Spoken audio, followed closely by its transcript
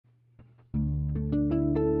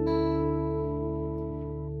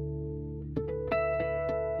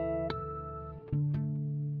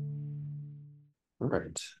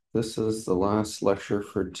right, this is the last lecture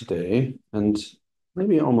for today, and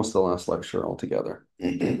maybe almost the last lecture altogether.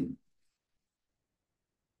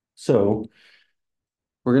 So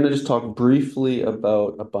we're going to just talk briefly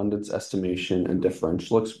about abundance estimation and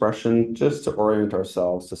differential expression, just to orient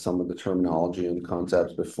ourselves to some of the terminology and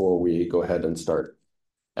concepts before we go ahead and start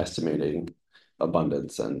estimating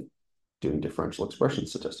abundance and doing differential expression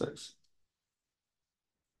statistics.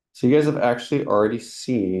 So you guys have actually already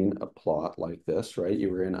seen a plot like this, right?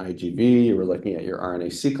 You were in IGV, you were looking at your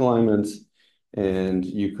RNA-seq alignments, and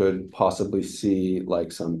you could possibly see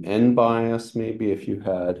like some N bias, maybe if you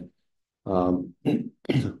had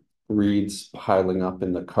reads piling up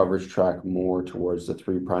in the coverage track more towards the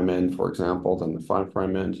 3' end, for example, than the 5'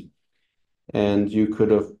 end. And you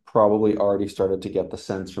could have probably already started to get the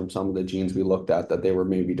sense from some of the genes we looked at that they were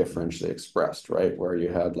maybe differentially expressed, right? Where you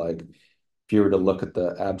had like, if you were to look at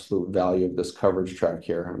the absolute value of this coverage track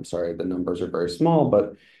here, I'm sorry, the numbers are very small,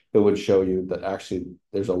 but it would show you that actually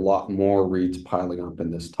there's a lot more reads piling up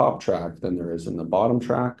in this top track than there is in the bottom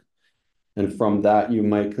track. And from that, you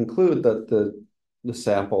might conclude that the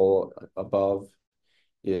sample above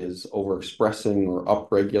is overexpressing or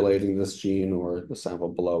upregulating this gene, or the sample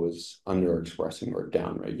below is underexpressing or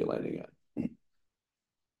downregulating it.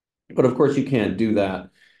 But of course, you can't do that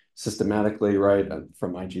systematically, right,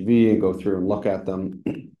 from IGV and go through and look at them.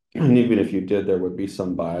 And even if you did, there would be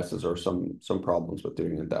some biases or some problems with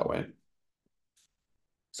doing it that way.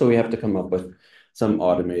 So we have to come up with some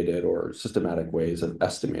automated or systematic ways of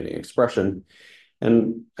estimating expression.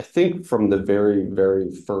 And I think from the very,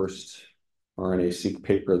 very first RNA-seq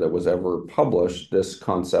paper that was ever published, this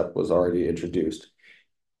concept was already introduced,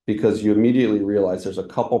 because you immediately realize there's a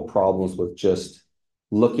couple problems with just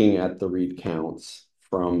looking at the read counts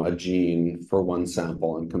from a gene for one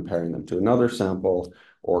sample and comparing them to another sample,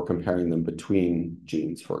 or comparing them between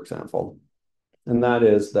genes, for example. And that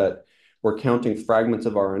is that we're counting fragments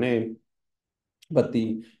of RNA, but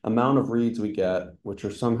the amount of reads we get, which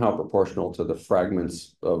are somehow proportional to the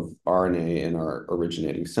fragments of RNA in our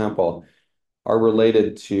originating sample, are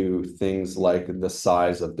related to things like the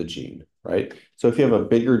size of the gene, right? So if you have a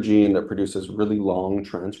bigger gene that produces really long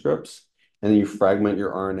transcripts and you fragment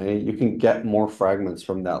your RNA, you can get more fragments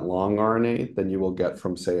from that long RNA than you will get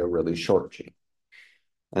from, say, a really short gene.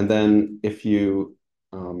 And then if you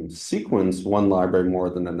sequence one library more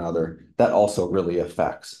than another, that also really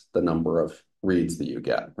affects the number of reads that you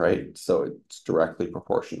get, right? So it's directly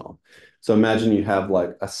proportional. So imagine you have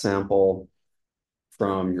like a sample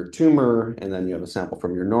from your tumor, and then you have a sample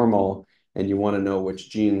from your normal, and you want to know which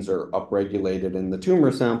genes are upregulated in the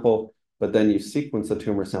tumor sample, but then you sequence the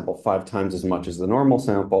tumor sample 5 times as much as the normal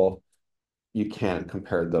sample. You can't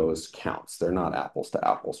compare those counts. They're not apples to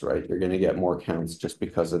apples, right? You're going to get more counts just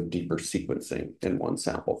because of deeper sequencing in one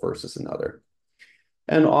sample versus another.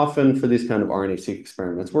 And often for these kind of RNA-seq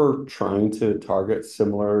experiments, we're trying to target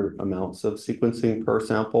similar amounts of sequencing per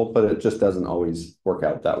sample, but it just doesn't always work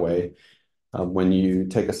out that way. When you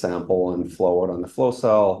take a sample and flow it on the flow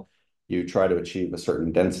cell, you try to achieve a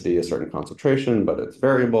certain density, a certain concentration, but it's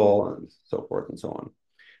variable and so forth and so on.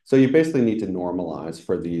 So you basically need to normalize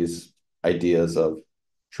for these ideas of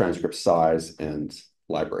transcript size and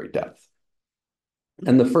library depth.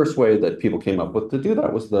 And the first way that people came up with to do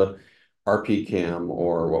that was the RPKM,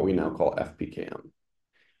 or what we now call FPKM,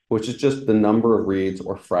 which is just the number of reads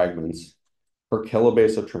or fragments per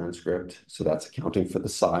kilobase of transcript. So that's accounting for the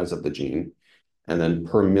size of the gene. And then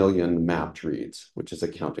per million mapped reads, which is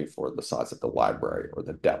accounting for the size of the library or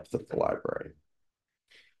the depth of the library.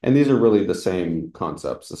 And these are really the same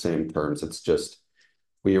concepts, the same terms. It's just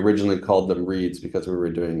we originally called them reads because we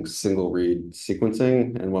were doing single read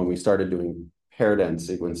sequencing. And when we started doing paired end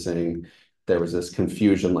sequencing, there was this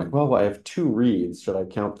confusion like, well, I have 2 reads. Should I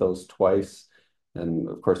count those twice? And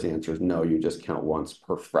of course, the answer is no, you just count once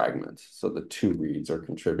per fragment. So the 2 reads are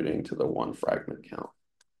contributing to the 1 fragment count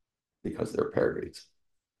because they're paired reads.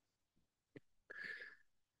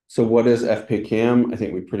 So what is FPKM? I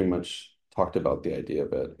think we pretty much talked about the idea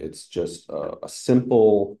of it. It's just a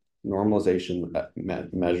simple normalization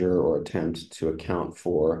measure or attempt to account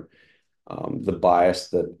for the bias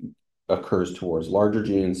that occurs towards larger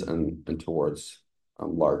genes and towards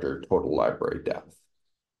larger total library depth.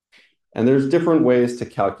 And there's different ways to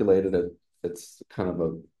calculate it. It's kind of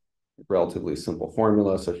a relatively simple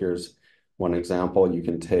formula. So here's one example. You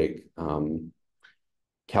can take,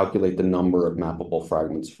 calculate the number of mappable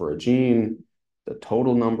fragments for a gene, the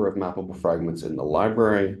total number of mappable fragments in the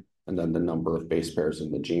library, and then the number of base pairs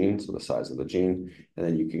in the gene, so the size of the gene. And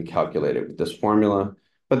then you can calculate it with this formula.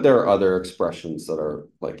 But there are other expressions that are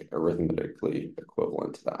like arithmetically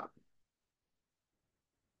equivalent to that.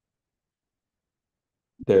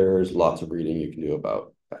 There's lots of reading you can do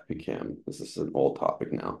about FPCAM. This is an old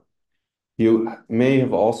topic now. You may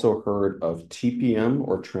have also heard of TPM,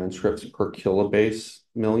 or transcripts per kilobase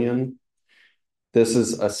million. This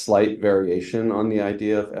is a slight variation on the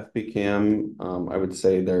idea of FPCAM. I would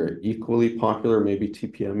say they're equally popular. Maybe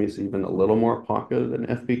TPM is even a little more popular than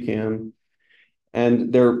FPCAM.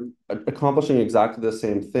 And they're accomplishing exactly the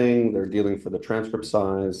same thing. They're dealing for the transcript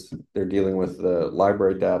size, they're dealing with the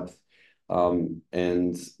library depth,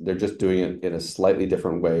 and they're just doing it in a slightly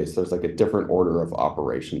different way. So there's like a different order of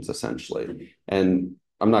operations, essentially. And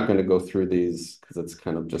I'm not going to go through these because it's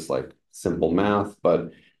kind of just like simple math,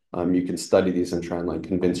 but you can study these and try and like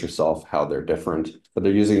convince yourself how they're different. But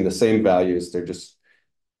they're using the same values, they're just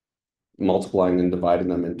multiplying and dividing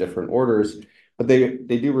them in different orders. But they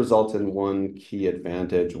do result in one key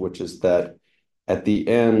advantage, which is that at the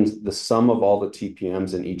end, the sum of all the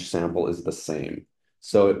TPMs in each sample is the same.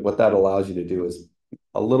 So what that allows you to do is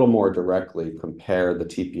a little more directly compare the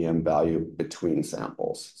TPM value between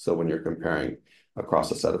samples. So when you're comparing across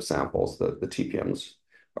a set of samples, the TPMs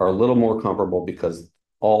are a little more comparable because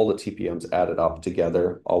all the TPMs added up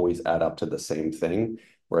together always add up to the same thing,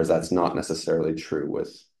 whereas that's not necessarily true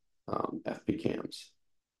with FPCAMs.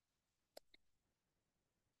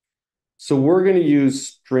 So we're going to use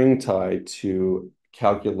string tie to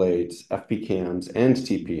calculate FPCAMs and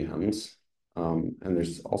TPMs. And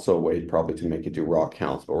there's also a way probably to make it do raw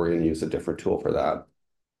counts, but we're going to use a different tool for that.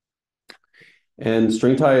 And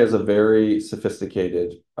string tie is a very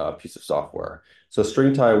sophisticated piece of software. So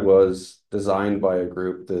string tie was designed by a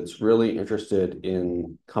group that's really interested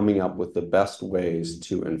in coming up with the best ways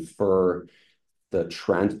to infer the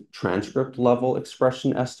transcript level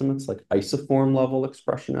expression estimates, like isoform level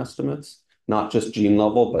expression estimates, not just gene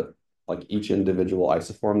level, but like each individual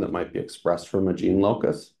isoform that might be expressed from a gene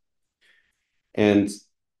locus, and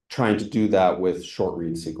trying to do that with short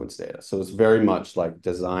read sequence data. So it's very much like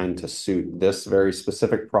designed to suit this very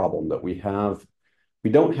specific problem that we have. We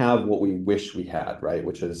don't have what we wish we had, right?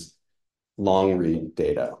 Which is long read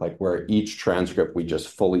data, like where each transcript we just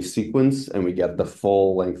fully sequence and we get the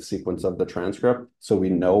full length sequence of the transcript. So we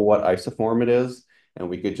know what isoform it is, and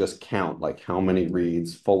we could just count like how many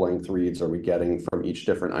reads, full length reads are we getting from each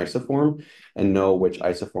different isoform, and know which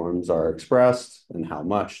isoforms are expressed and how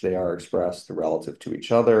much they are expressed relative to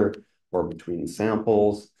each other or between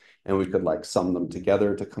samples. And we could like sum them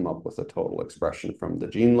together to come up with a total expression from the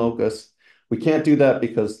gene locus. We can't do that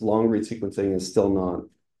because long read sequencing is still not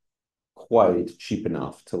quite cheap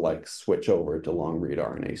enough to like switch over to long read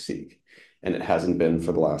RNA-seq. And it hasn't been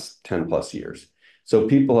for the last 10 plus years. So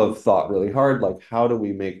people have thought really hard, like how do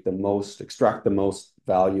we make the most, extract the most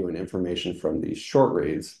value and information from these short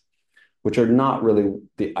reads, which are not really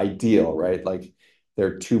the ideal, right? Like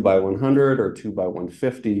they're 2 by 100 or 2 by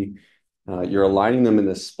 150. You're aligning them in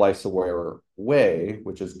this splice-aware way,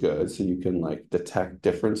 which is good. So you can like detect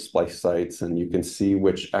different splice sites and you can see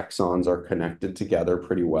which exons are connected together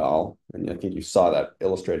pretty well. And I think you saw that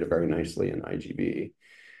illustrated very nicely in IGB.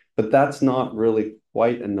 But that's not really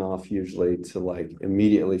quite enough usually to like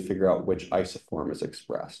immediately figure out which isoform is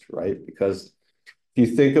expressed, right? Because if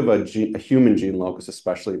you think of a human gene locus,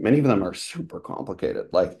 especially, many of them are super complicated.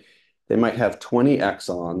 Like they might have 20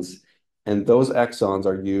 exons, and those exons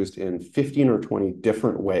are used in 15 or 20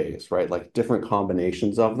 different ways, right? Like different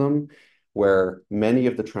combinations of them, where many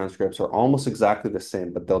of the transcripts are almost exactly the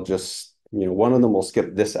same, but they'll just, one of them will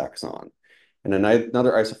skip this exon, and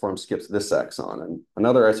another isoform skips this exon, and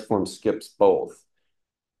another isoform skips both.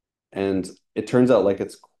 And it turns out like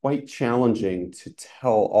it's quite challenging to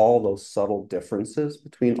tell all those subtle differences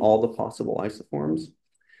between all the possible isoforms.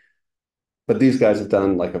 But these guys have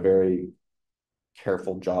done like a very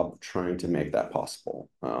careful job of trying to make that possible,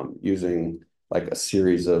 using like a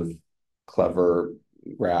series of clever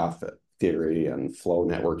graph theory and flow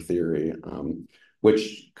network theory,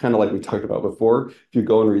 which kind of like we talked about before, if you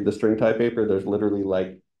go and read the string tie paper, there's literally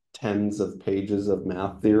like tens of pages of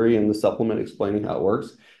math theory in the supplement explaining how it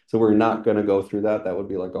works. So we're not going to go through that. That would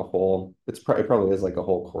be like a whole, it probably is like a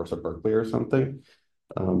whole course at Berkeley or something,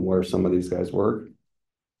 where some of these guys work.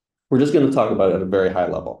 We're just going to talk about it at a very high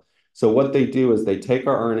level. So what they do is they take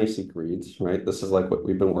our RNA-seq reads, right? This is like what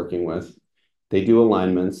we've been working with. They do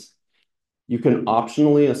alignments. You can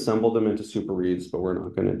optionally assemble them into super reads, but we're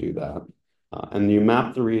not going to do that. And you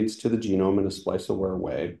map the reads to the genome in a splice-aware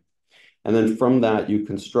way. And then from that, you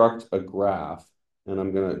construct a graph. And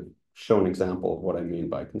I'm going to show an example of what I mean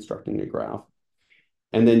by constructing a graph.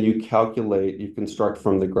 And then you construct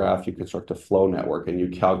from the graph, you construct a flow network, and you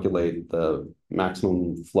calculate the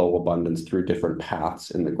maximum flow abundance through different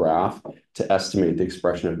paths in the graph to estimate the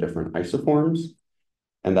expression of different isoforms.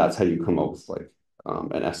 And that's how you come up with like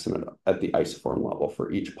an estimate at the isoform level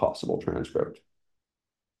for each possible transcript.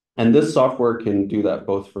 And this software can do that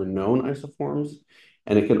both for known isoforms,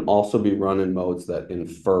 and it can also be run in modes that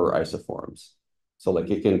infer isoforms. So like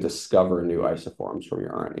it can discover new isoforms from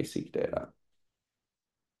your RNA-seq data.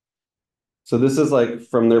 So this is like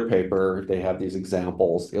from their paper. They have these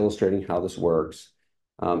examples illustrating how this works.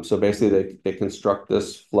 So basically they construct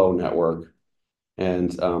this flow network,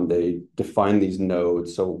 and they define these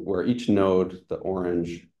nodes. So where each node, the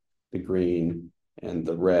orange, the green, and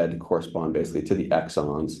the red correspond basically to the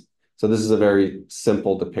exons. So this is a very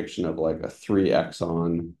simple depiction of like a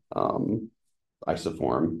 3-exon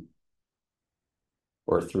isoform,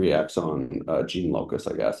 or a 3-exon gene locus,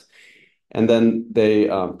 I guess. And then they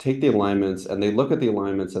take the alignments and they look at the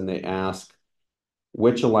alignments and they ask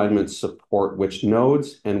which alignments support which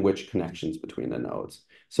nodes and which connections between the nodes.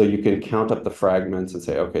 So you can count up the fragments and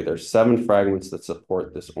say, okay, there's 7 fragments that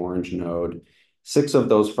support this orange node. 6 of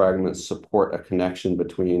those fragments support a connection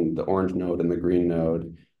between the orange node and the green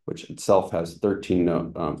node, which itself has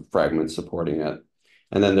 13 fragments supporting it.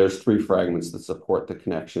 And then there's 3 fragments that support the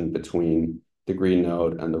connection between the green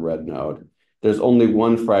node and the red node. There's only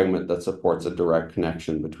 1 fragment that supports a direct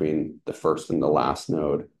connection between the first and the last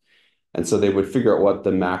node. And so they would figure out what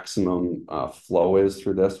the maximum flow is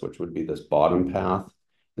through this, which would be this bottom path.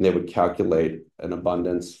 And they would calculate an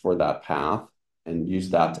abundance for that path and use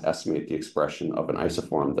that to estimate the expression of an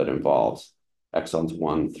isoform that involves exons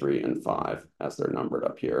 1, 3, and 5, as they're numbered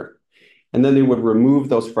up here. And then they would remove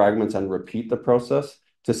those fragments and repeat the process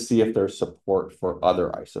to see if there's support for other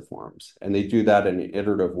isoforms. And they do that in an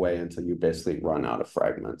iterative way until you basically run out of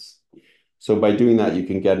fragments. So by doing that, you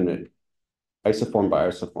can get an isoform by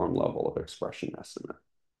isoform level of expression estimate.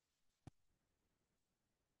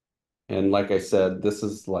 And like I said, this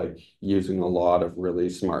is like using a lot of really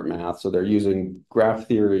smart math. So they're using graph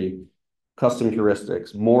theory, custom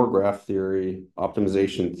heuristics, more graph theory,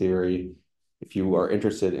 optimization theory. If you are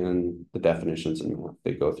interested in the definitions and math,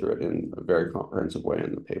 they go through it in a very comprehensive way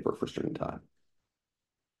in the paper for string time.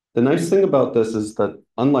 The nice thing about this is that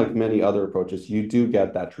unlike many other approaches, you do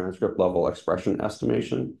get that transcript level expression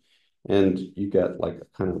estimation, and you get like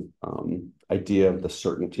a kind of idea of the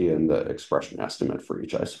certainty and the expression estimate for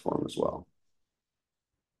each isoform as well.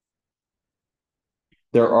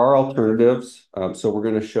 There are alternatives. So we're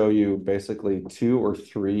going to show you basically 2 or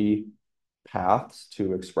 3 paths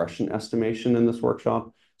to expression estimation in this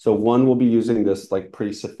workshop. So one will be using this like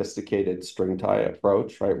pretty sophisticated string tie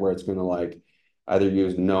approach, right? Where it's going to like either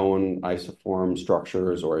use known isoform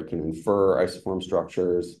structures, or it can infer isoform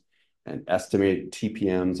structures and estimate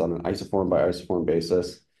TPMs on an isoform by isoform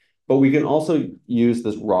basis. But we can also use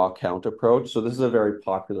this raw count approach. So this is a very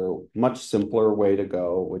popular, much simpler way to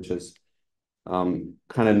go, which is kind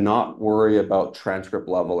of not worry about transcript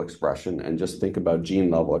level expression and just think about gene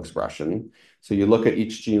level expression. So you look at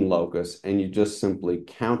each gene locus and you just simply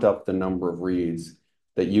count up the number of reads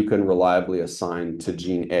that you can reliably assign to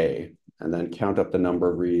gene A, and then count up the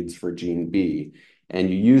number of reads for gene B. And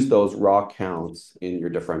you use those raw counts in your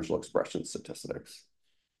differential expression statistics.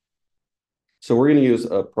 So we're going to use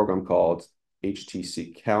a program called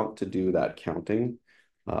HTC count to do that counting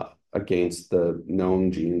against the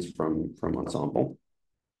known genes from Ensemble.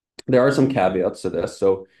 There are some caveats to this.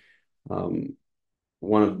 So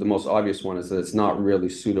one of the most obvious one is that it's not really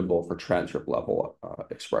suitable for transcript level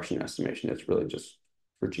expression estimation. It's really just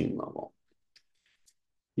for gene level.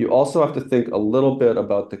 You also have to think a little bit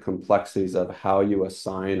about the complexities of how you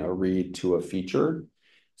assign a read to a feature.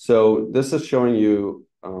 So this is showing you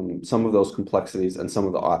some of those complexities and some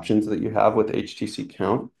of the options that you have with HTC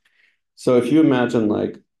count. So if you imagine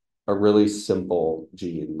like a really simple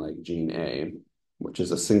gene like gene A, which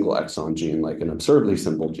is a single exon gene, like an absurdly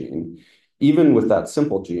simple gene, even with that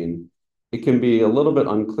simple gene, it can be a little bit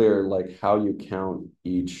unclear like how you count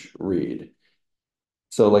each read.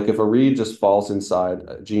 So like if a read just falls inside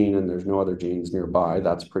a gene and there's no other genes nearby,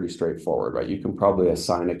 that's pretty straightforward, right? You can probably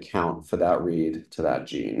assign a count for that read to that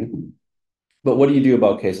gene. But what do you do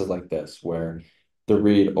about cases like this where the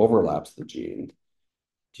read overlaps the gene?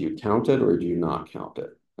 Do you count it or do you not count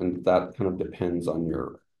it? And that kind of depends on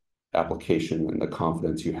your application and the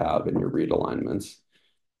confidence you have in your read alignments.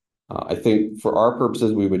 I think for our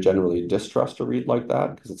purposes, we would generally distrust a read like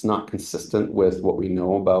that because it's not consistent with what we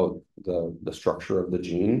know about the structure of the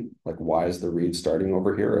gene. Like, why is the read starting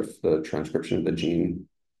over here if the transcription of the gene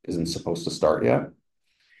isn't supposed to start yet?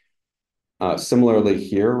 Similarly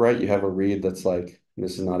here, right, you have a read that's like,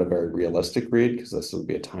 this is not a very realistic read because this would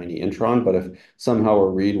be a tiny intron, but if somehow a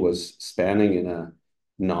read was spanning in a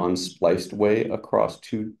non-spliced way across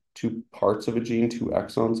two parts of a gene, 2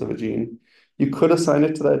 exons of a gene, you could assign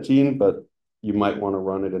it to that gene, but you might want to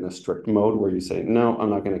run it in a strict mode where you say, no, I'm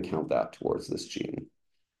not going to count that towards this gene.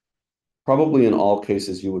 Probably in all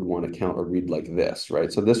cases, you would want to count a read like this,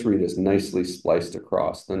 right? So this read is nicely spliced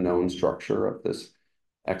across the known structure of this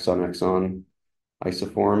exon-exon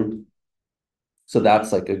isoform. So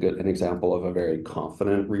that's like an example of a very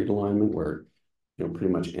confident read alignment where, pretty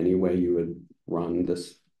much any way you would run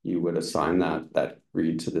this, you would assign that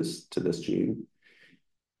read to this gene.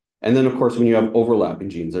 And then, of course, when you have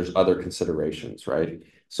overlapping genes, there's other considerations, right?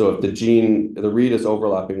 So if the read is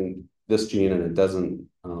overlapping this gene and it doesn't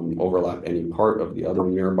overlap any part of the other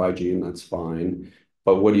nearby gene, that's fine.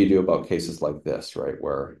 But what do you do about cases like this, right?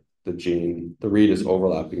 Where the read is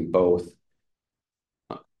overlapping both.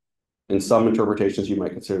 In some interpretations, you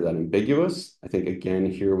might consider that ambiguous. I think, again,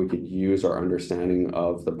 here we could use our understanding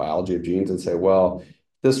of the biology of genes and say, well,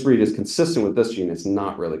 this read is consistent with this gene. It's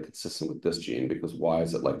not really consistent with this gene because why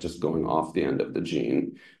is it like just going off the end of the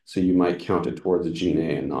gene? So you might count it towards a gene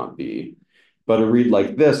A and not B. But a read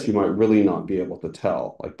like this, you might really not be able to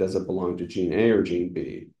tell. Like, does it belong to gene A or gene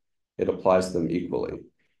B? It applies to them equally,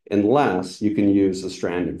 unless you can use the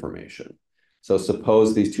strand information. So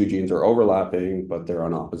suppose these two genes are overlapping, but they're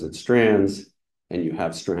on opposite strands, and you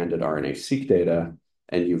have stranded RNA-seq data,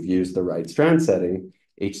 and you've used the right strand setting,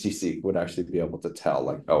 HT-seq would actually be able to tell,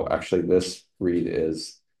 like, oh, actually, this read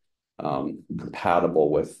is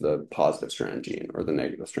compatible with the positive strand gene or the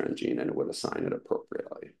negative strand gene, and it would assign it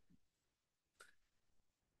appropriately.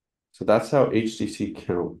 So that's how HT-seq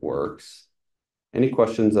count works. Any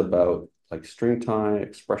questions about like string tie,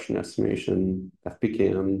 expression estimation,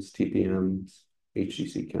 FPKMs, TPMs,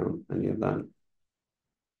 HTC count, any of that?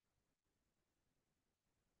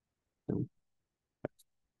 No.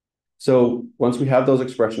 So once we have those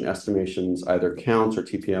expression estimations, either counts or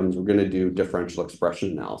TPMs, we're going to do differential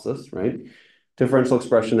expression analysis, right? Differential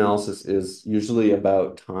expression analysis is usually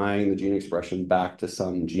about tying the gene expression back to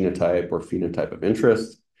some genotype or phenotype of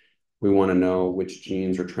interest. We want to know which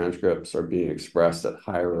genes or transcripts are being expressed at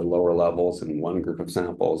higher or lower levels in one group of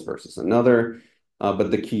samples versus another. But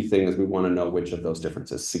the key thing is we want to know which of those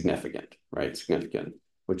differences is significant, right? Significant,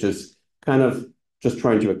 which is kind of just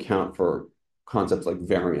trying to account for concepts like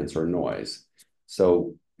variance or noise.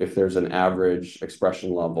 So if there's an average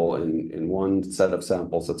expression level in one set of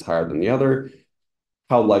samples that's higher than the other,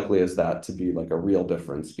 how likely is that to be like a real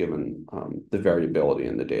difference given the variability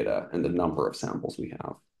in the data and the number of samples we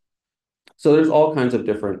have? So there's all kinds of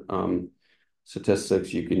different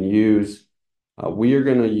statistics you can use. We are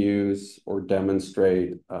going to use or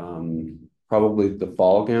demonstrate probably the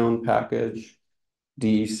ball gown package,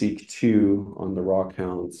 DE-seq2 on the raw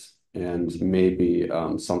counts, and maybe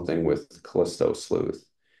something with Callisto sleuth.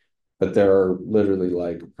 But there are literally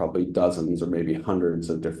like probably dozens or maybe hundreds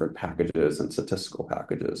of different packages and statistical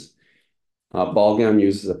packages. Ballgame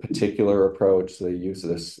uses a particular approach. They use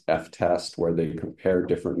this F-test where they compare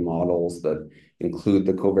different models that include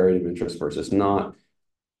the covariate of interest versus not.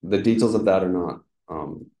 The details of that are not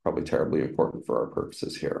probably terribly important for our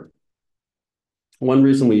purposes here. One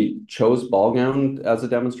reason we chose Ballgown as a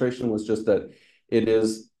demonstration was just that it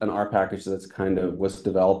is an R package that's kind of was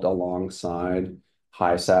developed alongside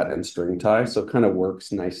HiSat and string tie, so it kind of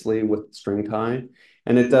works nicely with string tie.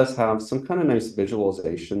 And it does have some kind of nice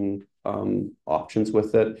visualization options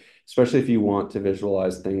with it, especially if you want to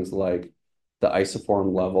visualize things like the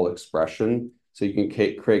isoform level expression. So you can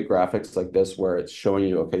create graphics like this where it's showing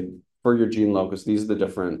you, okay, for your gene locus, these are the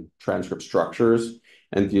different transcript structures,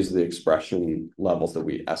 and these are the expression levels that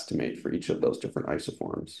we estimate for each of those different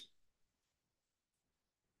isoforms.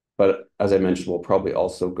 But as I mentioned, we'll probably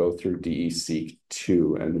also go through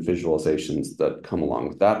DE-seq2 and visualizations that come along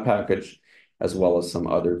with that package, as well as some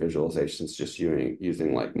other visualizations just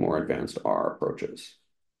using like more advanced R approaches.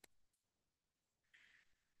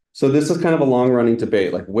 So this is kind of a long-running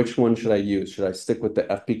debate, like which one should I use? Should I stick with the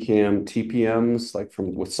FPKM TPMs, like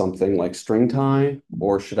with something like string tie,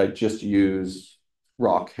 or should I just use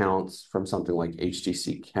raw counts from something like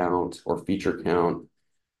HTC count or feature count?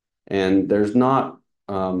 And there's not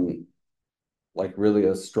like really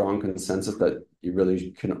a strong consensus that you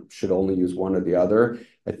really should only use one or the other.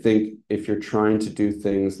 I think if you're trying to do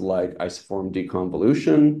things like isoform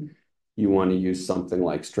deconvolution, you want to use something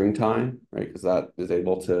like string tie, right? Because that is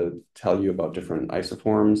able to tell you about different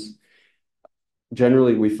isoforms.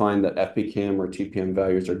 Generally, we find that FPKM or TPM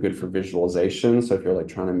values are good for visualization. So if you're like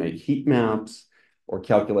trying to make heat maps or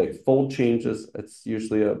calculate fold changes, it's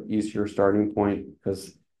usually an easier starting point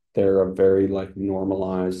because they're a very like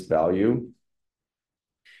normalized value.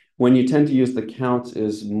 When you tend to use the counts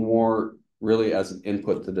is more really as an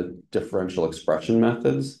input to the differential expression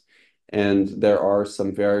methods. And there are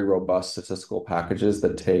some very robust statistical packages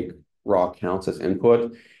that take raw counts as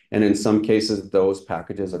input. And in some cases, those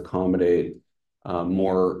packages accommodate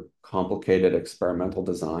more complicated experimental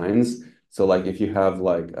designs. So like if you have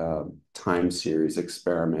like a time series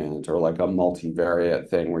experiment or like a multivariate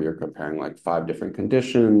thing where you're comparing like 5 different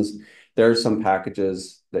conditions, there are some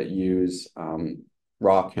packages that use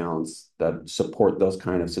raw counts that support those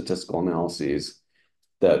kind of statistical analyses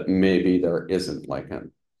that maybe there isn't like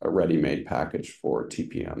a ready-made package for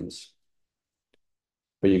TPMs.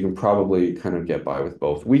 But you can probably kind of get by with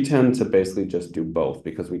both. We tend to basically just do both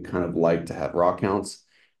because we kind of like to have raw counts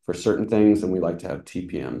for certain things and we like to have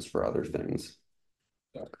TPMs for other things.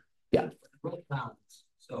 Yeah. Raw counts.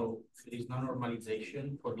 So there is no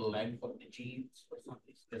normalization for the length of the genes or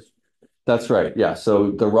something. That's right. Yeah.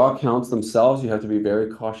 So the raw counts themselves, you have to be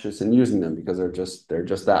very cautious in using them because they're just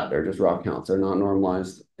that. They're just raw counts. They're not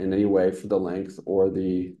normalized in any way for the length or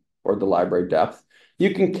the library depth.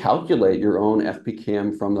 You can calculate your own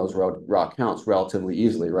FPKM from those raw counts relatively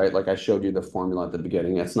easily, right? Like I showed you the formula at the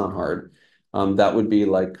beginning. It's not hard. That would be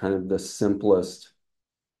like kind of the simplest,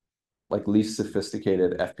 like least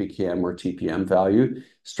sophisticated FPKM or TPM value.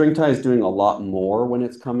 StringTie is doing a lot more when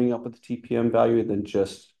it's coming up with the TPM value than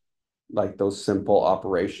just like those simple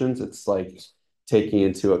operations. It's like taking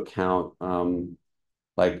into account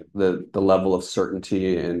like the level of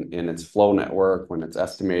certainty in its flow network when it's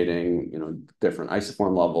estimating, different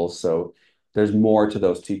isoform levels. So there's more to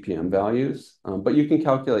those TPM values, but you can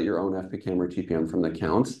calculate your own FPKM or TPM from the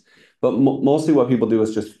counts. But mostly what people do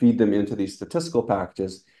is just feed them into these statistical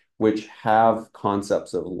packages, which have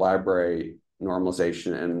concepts of library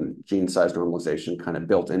normalization and gene size normalization kind of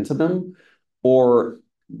built into them, or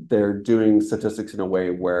they're doing statistics in a way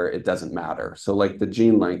where it doesn't matter. So like the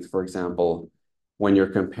gene length, for example, when you're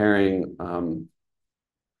comparing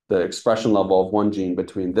the expression level of one gene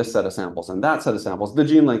between this set of samples and that set of samples, the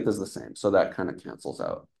gene length is the same. So that kind of cancels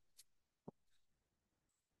out.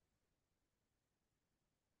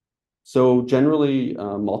 So generally,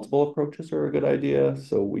 multiple approaches are a good idea.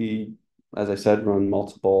 So we, as I said, run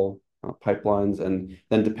multiple pipelines, and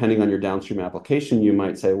then depending on your downstream application, you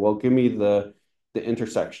might say, well, give me the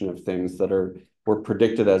intersection of things that were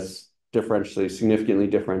predicted as significantly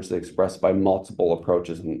differentially expressed by multiple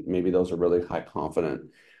approaches, and maybe those are really high confident.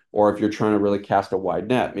 Or if you're trying to really cast a wide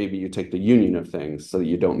net, maybe you take the union of things so that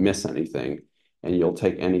you don't miss anything, and you'll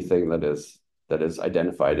take anything that is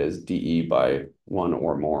identified as DE by one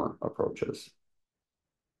or more approaches.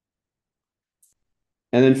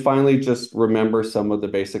 And then finally, just remember some of the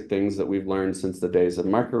basic things that we've learned since the days of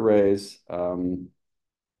microarrays.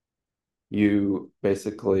 You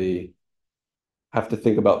basically have to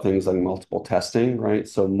think about things like multiple testing, right?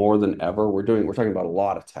 So more than ever, we're talking about a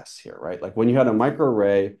lot of tests here, right? Like when you had a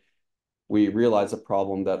microarray, we realized a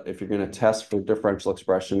problem that if you're going to test for differential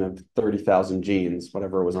expression of 30,000 genes,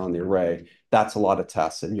 whatever was on the array, that's a lot of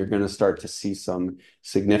tests. And you're going to start to see some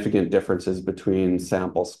significant differences between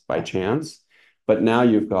samples by chance. But now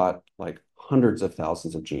you've got like hundreds of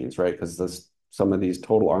thousands of genes, right? Because some of these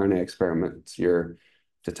total RNA experiments, you're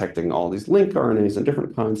detecting all these linked RNAs and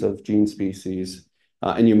different kinds of gene species.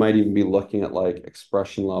 And you might even be looking at like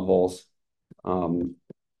expression levels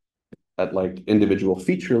at like individual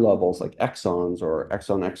feature levels like exons or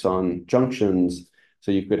exon-exon junctions.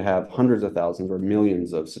 So you could have hundreds of thousands or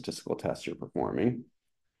millions of statistical tests you're performing.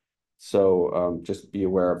 So just be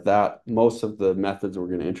aware of that. Most of the methods we're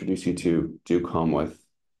going to introduce you to do come with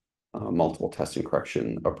multiple testing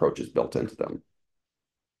correction approaches built into them.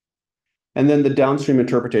 And then the downstream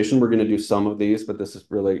interpretation, we're going to do some of these, but this is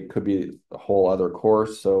really could be a whole other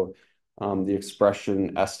course. So the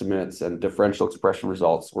expression estimates and differential expression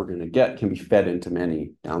results we're going to get can be fed into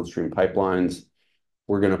many downstream pipelines.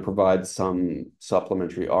 We're going to provide some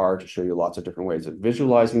supplementary R to show you lots of different ways of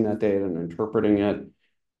visualizing that data and interpreting it,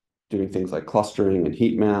 doing things like clustering and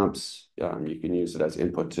heat maps. You can use it as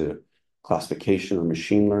input to classification or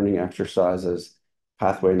machine learning exercises,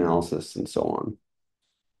 pathway analysis, and so on.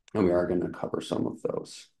 And we are going to cover some of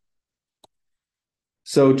those.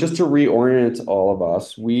 So just to reorient all of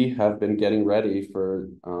us, we have been getting ready for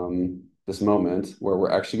this moment where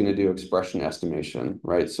we're actually going to do expression estimation,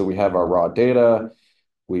 right? So we have our raw data,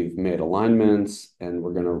 we've made alignments, and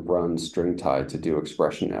we're going to run StringTie to do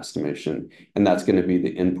expression estimation. And that's going to be the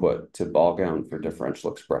input to ball-gown for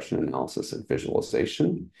differential expression analysis and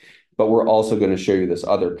visualization. But we're also going to show you this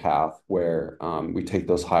other path where we take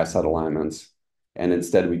those high set alignments and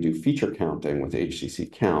instead we do feature counting with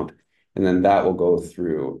HCC count. And then that will go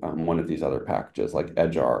through one of these other packages like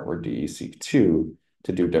EdgeR or DE-seq2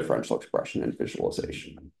 to do differential expression and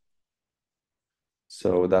visualization.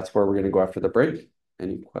 So that's where we're going to go after the break.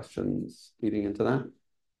 Any questions leading into that?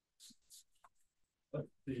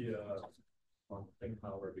 The one thing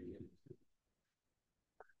how we're beginning to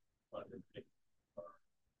undertake.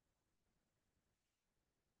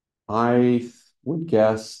 I would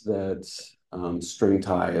guess that string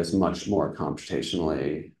tie is much more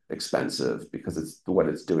computationally expensive because what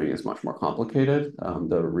it's doing is much more complicated.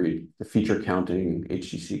 The feature counting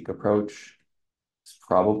HT-seq approach is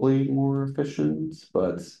probably more efficient,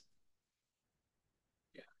 but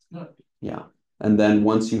Yeah, it's not. yeah. And then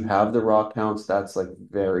once you have the raw counts, that's like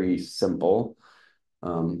very simple.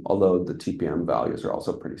 Although the TPM values are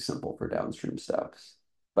also pretty simple for downstream steps.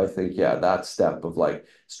 But I think, yeah, that step of like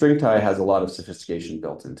string tie has a lot of sophistication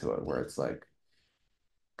built into it, where it's like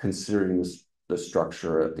considering the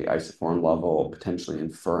structure at the isoform level, potentially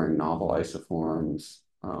inferring novel isoforms.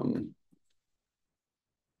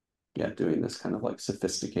 Yeah, doing this kind of like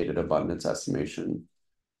sophisticated abundance estimation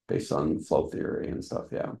based on flow theory and stuff.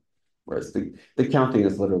 Yeah. Whereas the counting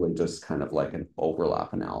is literally just kind of like an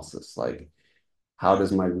overlap analysis. Like, how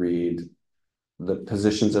does the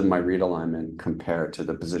positions of my read alignment compare to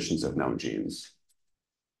the positions of known genes?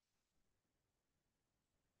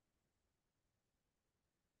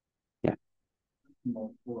 Yeah.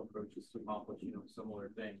 Multiple approaches to accomplish, similar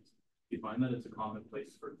things. Do you find that it's a common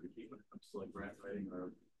place for critique when it comes to like grant writing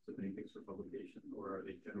or submitting things for publication, or are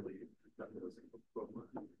they generally accepted as equivalent?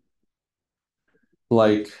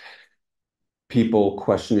 Like people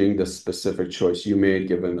questioning the specific choice you made,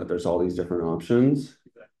 given that there's all these different options.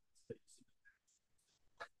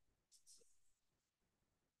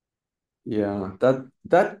 Yeah,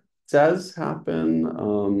 that does happen.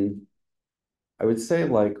 I would say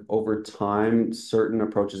like over time, certain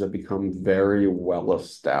approaches have become very well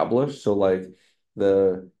established. So like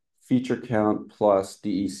the feature count plus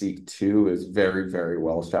DE-seq2 is very, very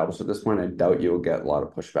well established at this point. I doubt you'll get a lot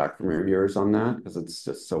of pushback from reviewers on that because it's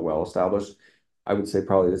just so well established. I would say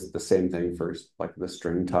probably it's the same thing for like the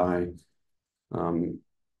string tie um,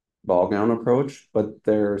 ball gown approach, but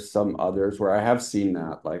there's some others where I have seen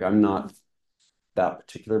that. Like I'm not that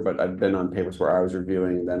particular, but I've been on papers where I was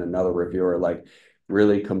reviewing, and then another reviewer like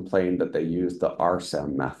really complained that they used the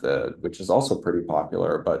RSEM method, which is also pretty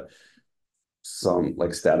popular, but some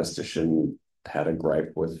like statistician had a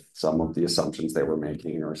gripe with some of the assumptions they were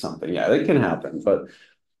making or something. Yeah, it can happen, but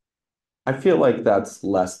I feel like that's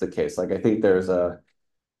less the case. Like I think there's a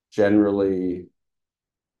generally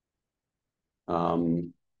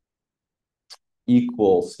um,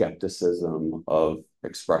 equal skepticism of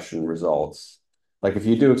expression results. Like if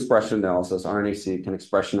you do expression analysis, RNA-seq and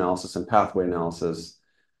expression analysis and pathway analysis,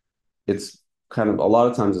 it's kind of a lot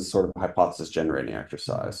of times it's sort of a hypothesis generating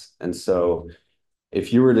exercise. And so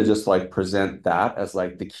if you were to just like present that as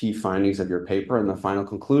like the key findings of your paper and the final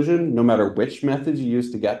conclusion, no matter which method you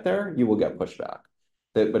use to get there, you will get pushback.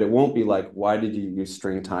 But it won't be like, why did you use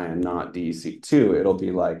string tie and not DE-seq2? It'll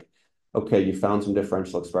be like, okay, you found some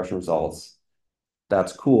differential expression results.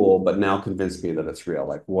 That's cool, but now convince me that it's real.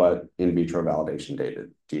 Like what in vitro validation data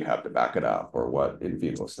do you have to back it up? Or what in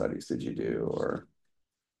vivo studies did you do? Or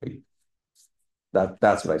like,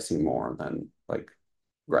 that's what I see more than like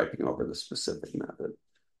griping over the specific method.